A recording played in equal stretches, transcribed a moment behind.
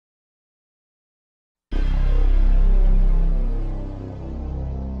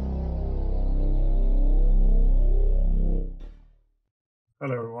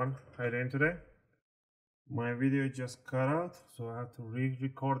everyone, how are you doing today? My video just cut out, so I have to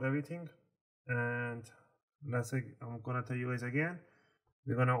re-record everything. And I'm gonna tell you guys again.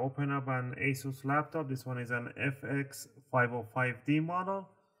 We're gonna open up an ASUS laptop. This one is an FX505d model.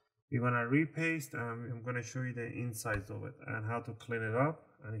 We're gonna repaste, and I'm gonna show you the insides of it and how to clean it up,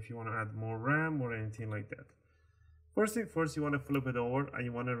 and if you want to add more RAM or anything like that. First thing first, you want to flip it over and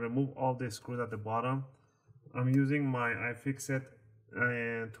you want to remove all the screws at the bottom. I'm using my iFixit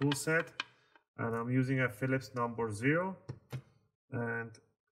tool set, and I'm using a Phillips number 0, and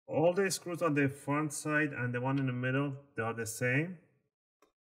all the screws on the front side and the one in the middle, they are the same,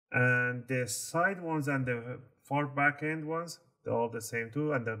 and the side ones and the far back end ones, they're all the same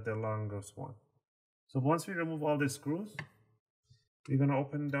too, and they're the longest one. So once we remove all the screws, we're going to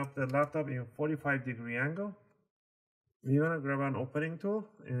open up the laptop in 45-degree angle. We're going to grab an opening tool,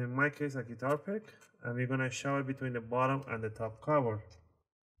 in my case a guitar pick, and we're going to shove it between the bottom and the top cover.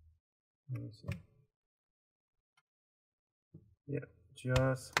 Let me see. Yeah,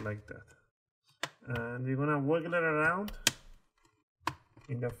 just like that. And we're going to wiggle it around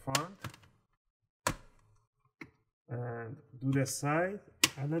in the front and do the side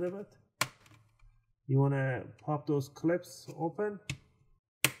a little bit. You want to pop those clips open.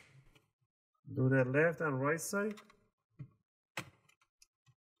 Do the left and right side.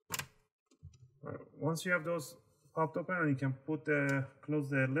 Once you have those popped open, and you can close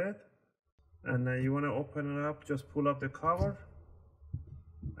the lid, and you want to open it up, just pull up the cover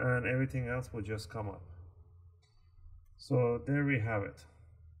and everything else will just come up. So there we have it.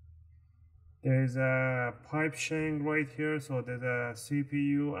 There is a pipe shank right here, so there's a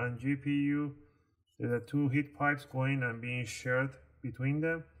CPU and GPU. There are two heat pipes going and being shared between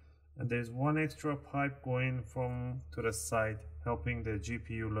them, and there's one extra pipe going from to the side, helping the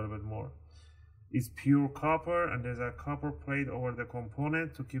GPU a little bit more. It's pure copper, and there's a copper plate over the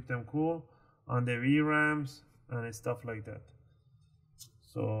component to keep them cool on the VRAMs and stuff like that.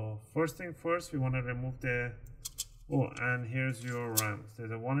 So first thing first, we want to remove the and here's your RAMs.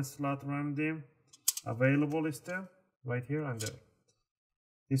 There's a 1-slot RAM DIMM available still right here and there.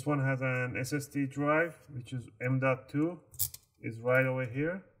 This one has an SSD drive, which is M.2, is right over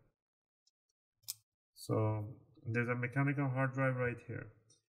here. So there's a mechanical hard drive right here.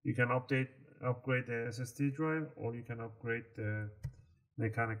 You can upgrade the SSD drive, or you can upgrade the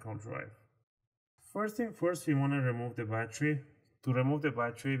mechanical drive. First thing first, we want to remove the battery. To remove the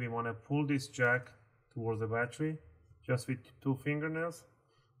battery, we want to pull this jack towards the battery just with 2 fingernails.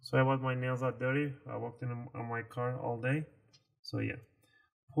 Sorry about my nails are dirty. I worked on my car all day. So yeah,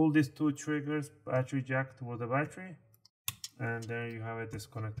 pull these 2 triggers, battery jack towards the battery, and there you have it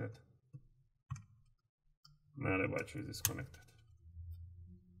disconnected. Now the battery is disconnected.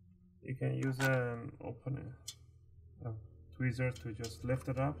 You can use an opening tweezer to just lift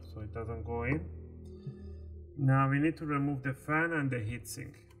it up so it doesn't go in. Now we need to remove the fan and the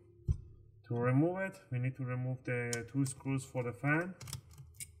heatsink. To remove it, we need to remove the 2 screws for the fan.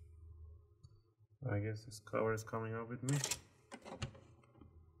 I guess this cover is coming up with me.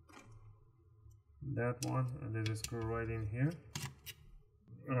 That one, and there's a screw right in here.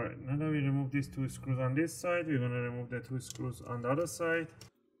 Alright, now that we remove these 2 screws on this side, we're going to remove the 2 screws on the other side.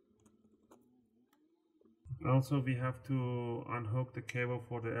 Also, we have to unhook the cable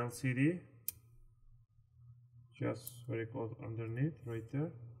for the LCD. Just where it goes underneath, right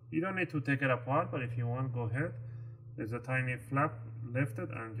there. You don't need to take it apart, but if you want, go ahead. There's a tiny flap, lift it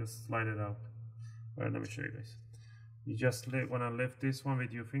and just slide it out. Alright, let me show you guys. You just want to lift this one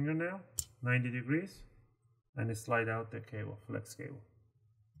with your fingernail, 90 degrees, and slide out the cable, flex cable.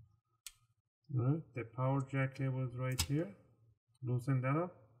 Alright, the power jack cable is right here. Loosen that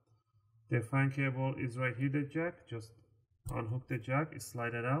up. The fan cable is right here, the jack. Just unhook the jack,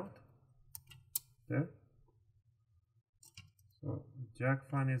 slide it out. There. So jack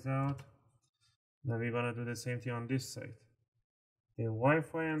fan is out. Now we're gonna do the same thing on this side. The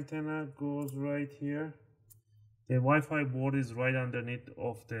Wi-Fi antenna goes right here. The Wi-Fi board is right underneath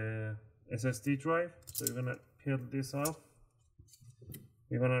of the SSD drive. So we're gonna peel this off.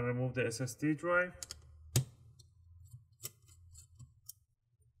 We're gonna remove the SSD drive.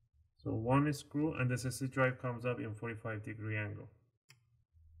 So 1 screw, and the SSD drive comes up in 45-degree angle.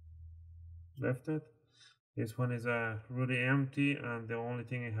 Left it. This one is really empty, and the only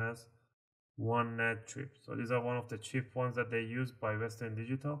thing it has 1 NAND chip. So these are one of the cheap ones that they use by Western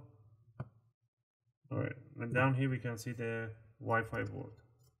Digital. Alright, and down here we can see the Wi-Fi board.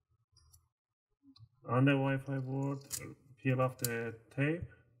 On the Wi-Fi board, peel off the tape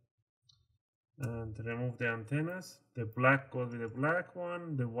and remove the antennas. The black goes with the black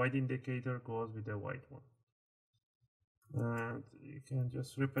one, the white indicator goes with the white one. And you can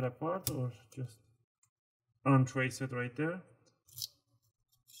just rip it apart or just untrace it right there.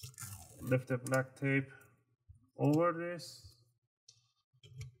 Lift the black tape over this.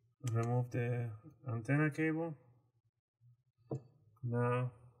 Remove the antenna cable.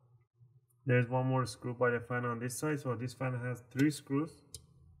 Now there's one more screw by the fan on this side, so this fan has 3 screws.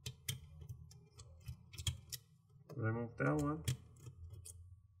 Remove that one.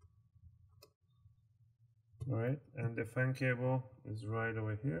 Alright, and the fan cable is right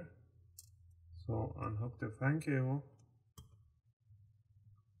over here. So unhook the fan cable.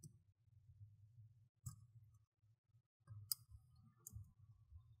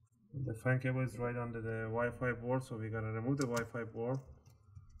 The fan cable is right under the Wi-Fi board, so we gotta remove the Wi-Fi board.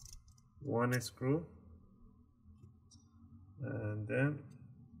 One screw, and then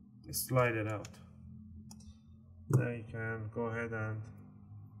slide it out. Now you can go ahead and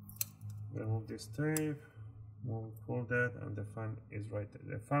remove this tape, pull that, and the fan is right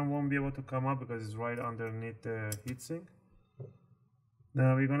there. The fan won't be able to come up because it's right underneath the heatsink.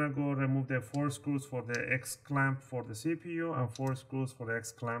 Now we're gonna go remove the 4 screws for the X clamp for the CPU and 4 screws for the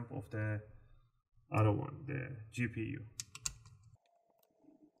X clamp of the other one, the GPU.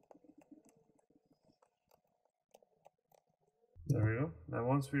 There we go. Now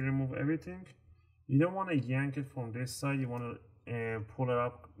once we remove everything, you don't want to yank it from this side, you want to pull it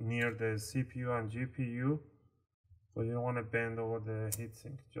up near the CPU and GPU, so you don't want to bend over the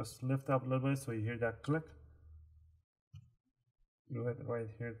heatsink. Just lift up a little bit so you hear that click. Do it right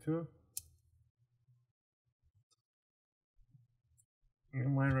here too. You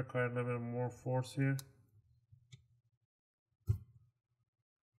might require a little bit more force here.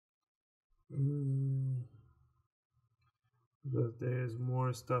 Because there is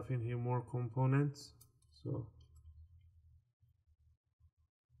more stuff in here, more components. So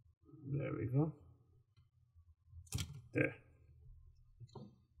there we go. There.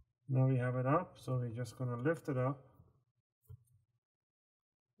 Now we have it up, so we're just gonna lift it up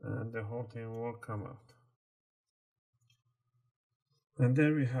and the whole thing will come out. And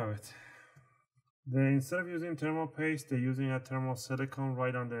there we have it. Instead of using thermal paste, they're using a thermal silicone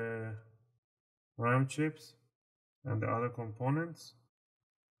right on the RAM chips and the other components.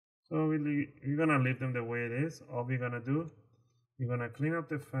 So we're gonna leave them the way it is. All we're gonna do, we're gonna clean up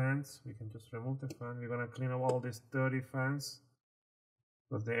the fans. We can just remove the fan. We're gonna clean up all these dirty fans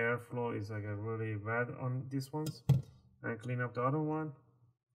because the airflow is like really bad on these ones, and clean up the other one.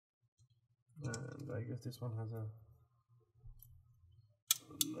 And I guess this one has a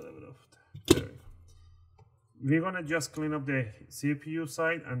little bit of, there we go. We're gonna just clean up the CPU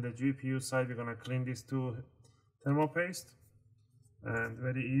side and the GPU side. We're gonna clean these two thermal paste, and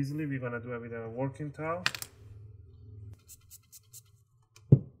very easily we're gonna do it with a working towel.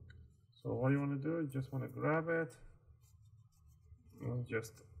 So what you want to do is just want to grab it and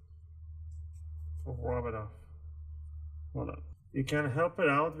just rub it off. Hold on. You can help it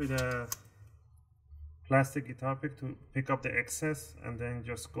out with a plastic guitar pick to pick up the excess and then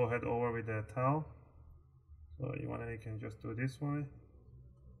just go ahead over with the towel. So you can just do this way.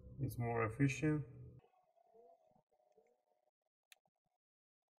 It's more efficient.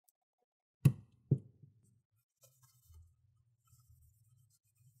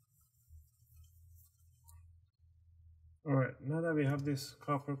 Alright, now that we have this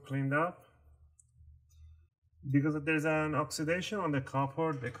copper cleaned up, because there's an oxidation on the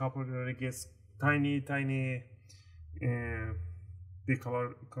copper really gets tiny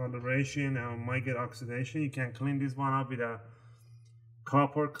discoloration and might get oxidation. You can clean this one up with a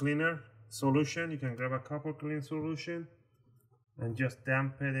copper cleaner solution. You can grab a copper cleaning solution and just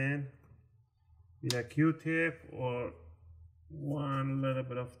damp it in with a Q-tip or one little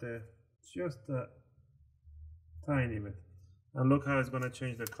bit of just a tiny bit, and look how it's going to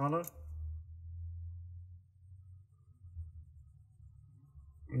change the color.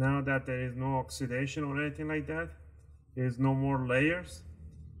 Now that there is no oxidation or anything like that, there is no more layers,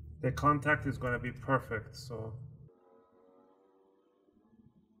 the contact is going to be perfect. So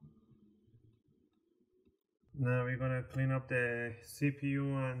now we're going to clean up the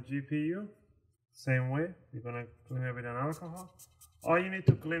CPU and GPU same way. We're going to clean it with an alcohol. All you need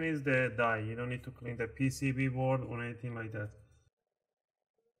to clean is the die. You don't need to clean the PCB board or anything like that.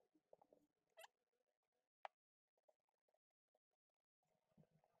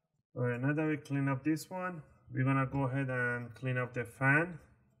 Alright, now that we clean up this one, we're gonna go ahead and clean up the fan.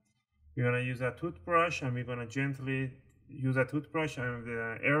 We're gonna use a toothbrush, and we're gonna gently use a toothbrush and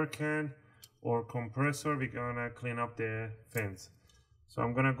the air can or compressor. We're gonna clean up the fans. So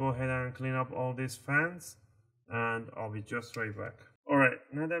I'm gonna go ahead and clean up all these fans, and I'll be just right back. Alright,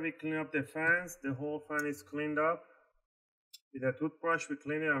 now that we clean up the fans, the whole fan is cleaned up. With a toothbrush, we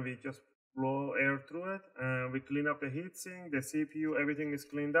clean it and we just blow air through it, and we clean up the heatsink, the CPU, everything is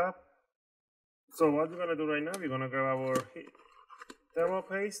cleaned up. So what we're gonna do right now, we're gonna grab our thermal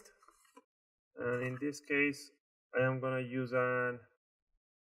paste, and in this case, I am gonna use an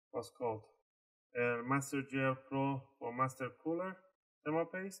what's called Master Gel Pro for Master Cooler thermal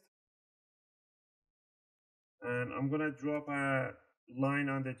paste, and I'm gonna drop a line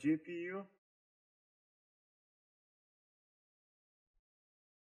on the GPU.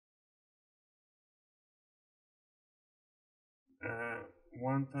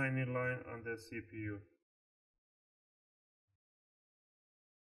 One tiny line on the CPU.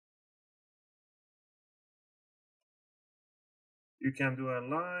 You can do a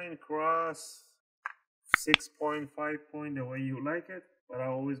line, cross, 6 point, 5 point, the way you like it, but I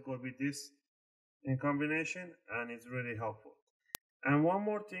always go with this in combination, and it's really helpful. And one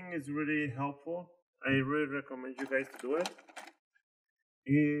more thing is really helpful, I really recommend you guys to do it,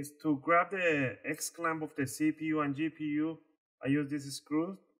 is to grab the X clamp of the CPU and GPU. I use this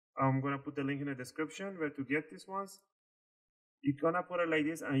screw. I'm gonna put the link in the description where to get these ones. You're gonna put it like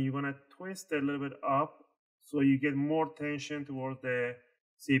this, and you're gonna twist it a little bit up so you get more tension towards the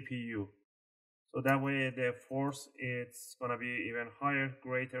CPU. So that way the force it's gonna be even higher,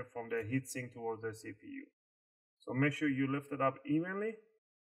 greater from the heatsink towards the CPU. So make sure you lift it up evenly.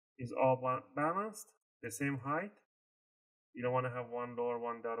 It's all balanced, the same height. You don't want to have one lower,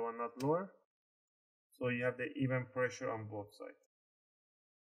 one down, one not lower. So you have the even pressure on both sides.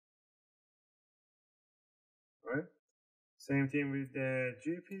 Right? Same thing with the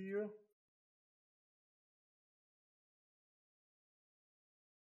GPU.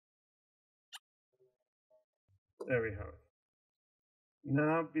 There we have it.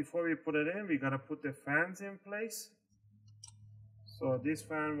 Now, before we put it in, we gotta put the fans in place. So this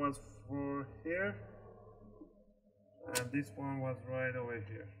fan was for here, and this one was right over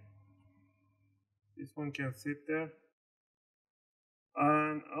here. This one can sit there.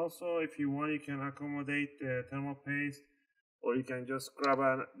 And also, if you want, you can accommodate the thermal paste, or you can just grab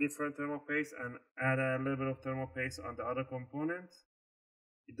a different thermal paste and add a little bit of thermal paste on the other components.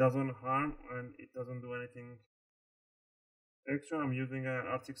 It doesn't harm and it doesn't do anything extra. I'm using an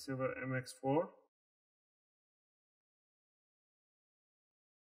Arctic Silver MX4.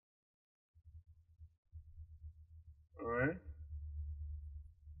 Alright.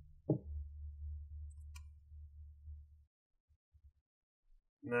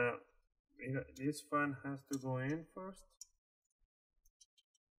 Now, this fan has to go in first.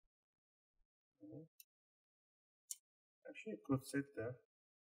 Actually, it could sit there.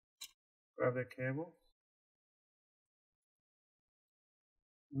 Grab the cable.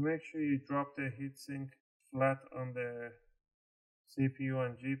 Make sure you drop the heatsink flat on the CPU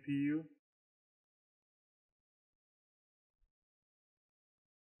and GPU.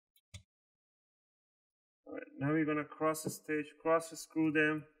 Alright, now we're gonna cross screw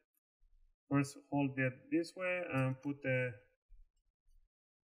them. First hold it this way and put the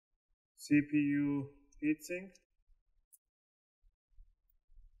CPU heatsink.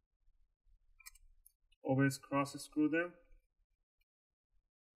 Always cross screw them.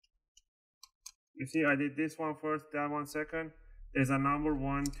 You see, I did this one first, that one second. There's a number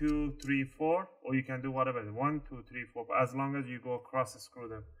 1, 2, 3, 4, or you can do whatever 1, 2, 3, 4. But as long as you go cross screw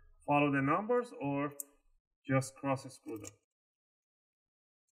them, follow the numbers or just cross screw them.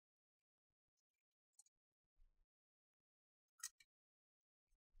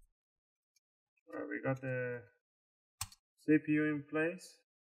 Alright, we got the CPU in place.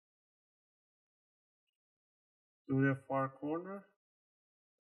 To the far corner.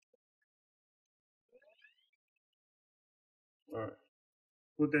 Alright.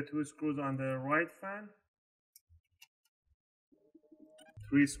 Put the 2 screws on the right fan.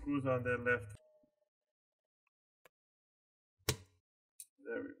 3 screws on the left.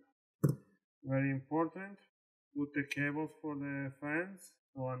 There we go. Very important. Put the cables for the fans.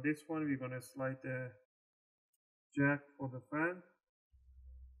 So on this one, we're gonna slide the jack for the fan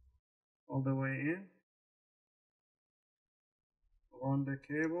all the way in. Run the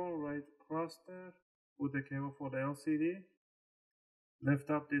cable right across there. Put the cable for the LCD.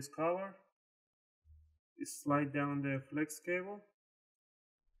 Lift up this cover. Slide down the flex cable.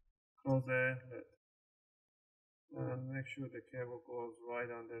 Close the lid. And make sure the cable goes right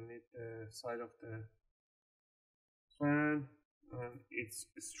underneath the side of the fan. And it's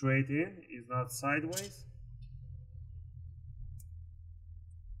straight in, it's not sideways.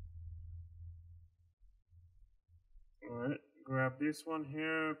 Alright, grab this one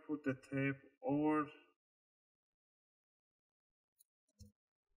here, put the tape over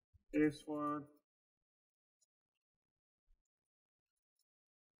this one.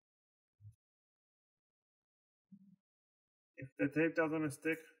 the tape doesn't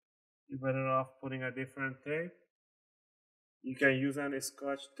stick, you're better off putting a different tape. You can use an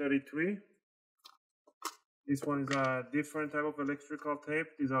Scotch 33. This one is a different type of electrical tape.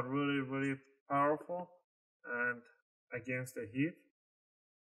 These are really powerful and against the heat.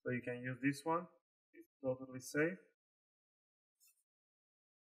 So you can use this one. It's totally safe.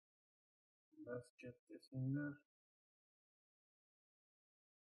 Let's get this in there.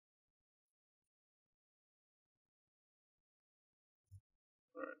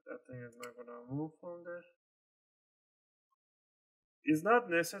 Alright, that thing is not gonna move from there. It's not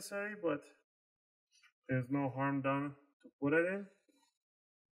necessary, but there's no harm done to put it in.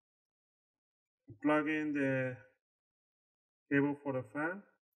 Plug in the cable for the fan.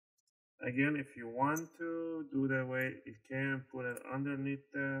 Again, if you want to do the way it can, put it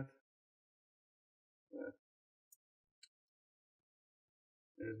underneath that. But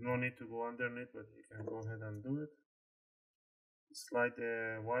there's no need to go underneath, but you can go ahead and do it. Slide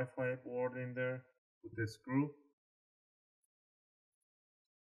the Wi-Fi board in there with the screw.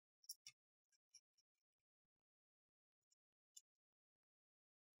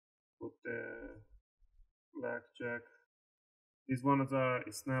 Put the black jack. These ones are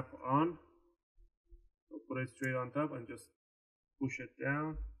snap on. So put it straight on top and just push it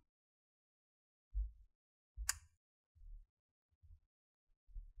down.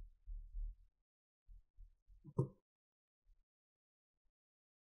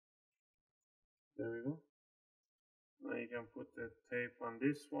 There we go. Now you can put the tape on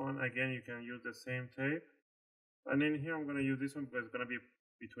this one. Again, you can use the same tape. And in here, I'm going to use this one because it's going to be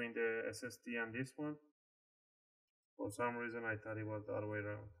between the SSD and this one. For some reason, I thought it was the other way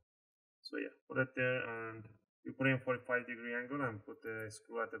around. So yeah, put it there and you put it in 45-degree angle and put the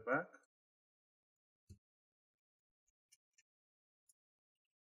screw at the back.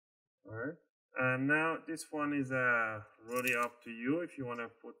 Alright. And now this one is really up to you if you want to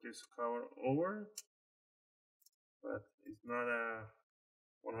put this cover over. But it's not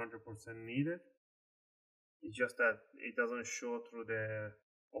 100% needed. It's just that it doesn't show through the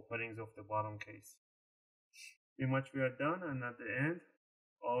openings of the bottom case. Pretty much we are done, and at the end,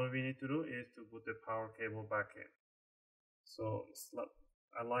 all we need to do is to put the power cable back in. So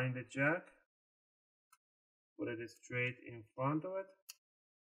align the jack, put it straight in front of it,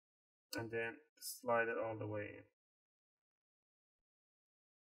 and then slide it all the way in.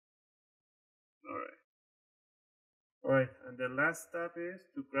 Alright, and the last step is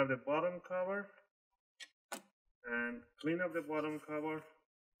to grab the bottom cover and clean up the bottom cover.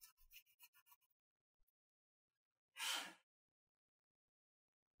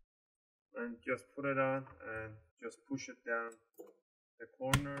 And just put it on and just push it down the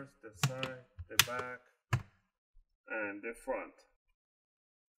corners, the side, the back, and the front.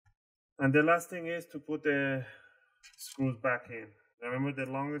 And the last thing is to put the screws back in. Remember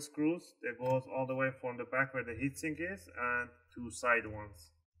the longest screws, they goes all the way from the back where the heatsink is and two side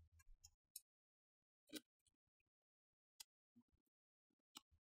ones.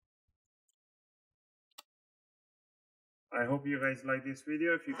 I hope you guys like this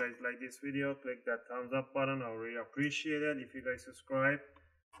video. If you guys like this video, click that thumbs up button. I really appreciate it. If you guys subscribe,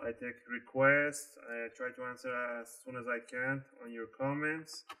 I take requests. I try to answer as soon as I can on your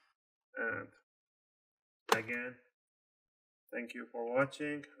comments. And again, thank you for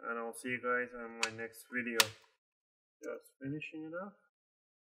watching, and I'll see you guys on my next video. Just finishing it up.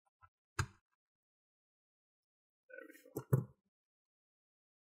 There we go.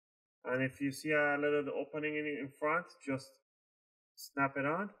 And if you see a little opening in front, just snap it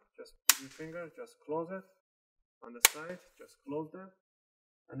on. Just put your finger, just close it. On the side, just close them.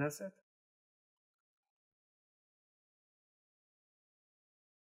 And that's it.